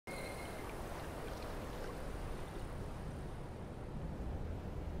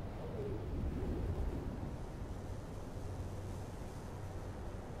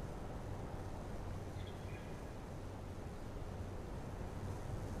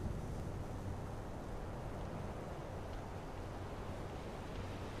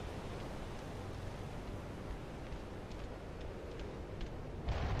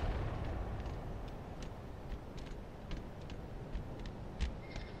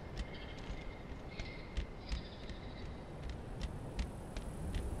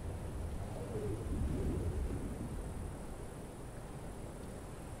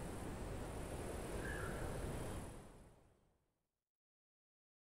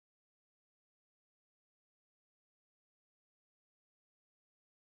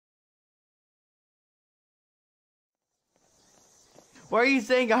Why are you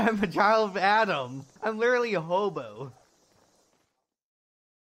saying I'm a child of Adam? I'm literally a hobo.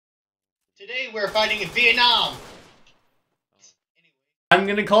 Today we're fighting in Vietnam. I'm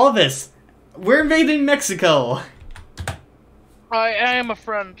gonna call this. We're invading Mexico. I am a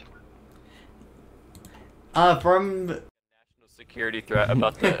friend. From National security threat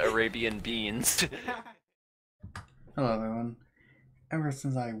about the Arabian beans. Hello everyone. Ever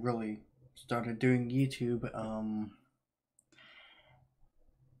since I really started doing YouTube,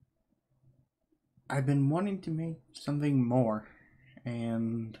 I've been wanting to make something more,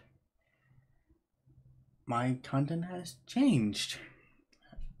 and my content has changed.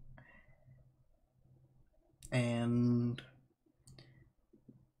 And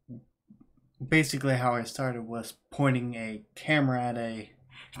basically how I started was pointing a camera at a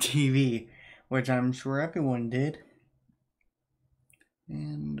TV, which I'm sure everyone did.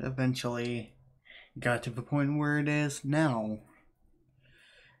 And eventually got to the point where it is now.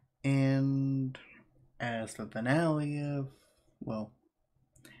 And as the finale of,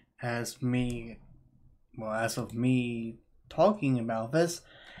 as of me talking about this,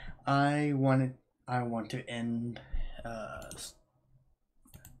 I want to end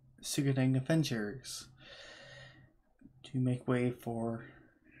StukaTang Adventures to make way for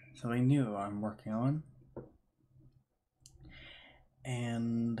something new I'm working on.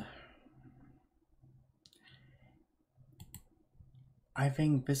 And I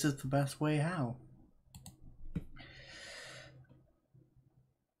think this is the best way how.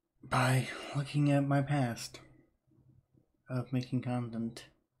 By looking at my past of making content.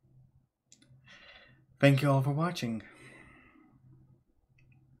 Thank you all for watching.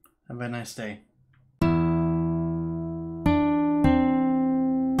 Have a nice day.